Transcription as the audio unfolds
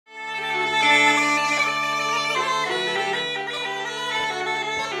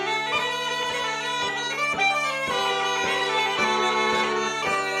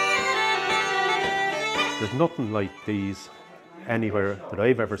nothing like these anywhere that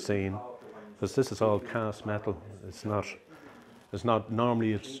I've ever seen, because this is all cast metal. It's not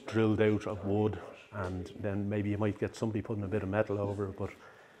normally it's drilled out of wood, and then maybe you might get somebody putting a bit of metal over it, but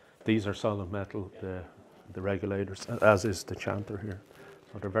these are solid metal, the regulators, as is the chanter here.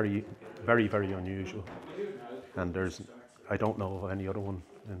 So they're very, very, very unusual. And I don't know of any other one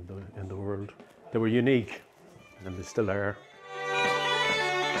in the world. They were unique, and they still are.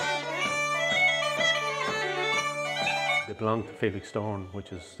 They belong to Felix Doran,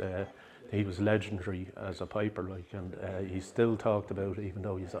 which is, he was legendary as a piper, and he's still talked about, even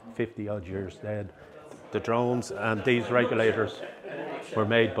though he's 50 odd years dead. The drones and these regulators were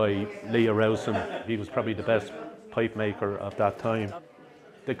made by Leo Rowson. He was probably the best pipe maker of that time.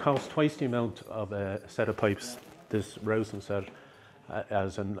 They cost twice the amount of a set of pipes, this Rowson set,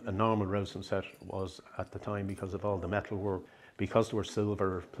 as a normal Rowson set was at the time, because of all the metal work. Because they were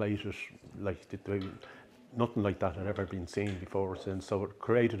silver plated, nothing like that had ever been seen before or since. So it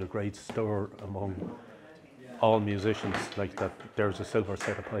created a great stir among all musicians, like that there's a silver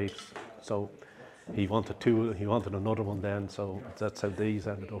set of pipes. So he wanted another one then, so that's how these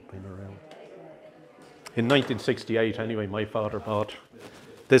ended up being around. In 1968 anyway, my father bought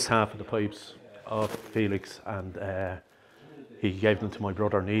this half of the pipes of Felix, and he gave them to my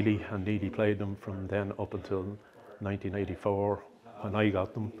brother Neely, and Neely played them from then up until 1984 when I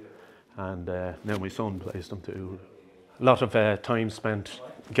got them, and now my son plays them too. A lot of time spent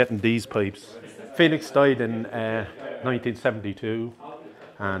getting these pipes. Felix died in 1972,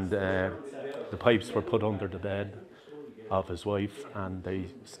 and the pipes were put under the bed of his wife, and they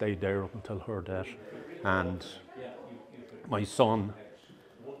stayed there up until her death. And my son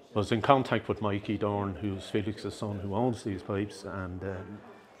was in contact with Mikey Doran, who's Felix's son, who owns these pipes, and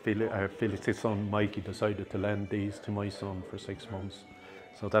Felix's son Mikey decided to lend these to my son for 6 months.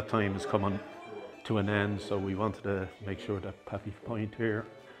 So that time is coming to an end, so we wanted to make sure that Pavee Point here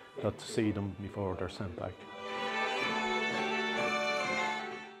got to see them before they're sent back.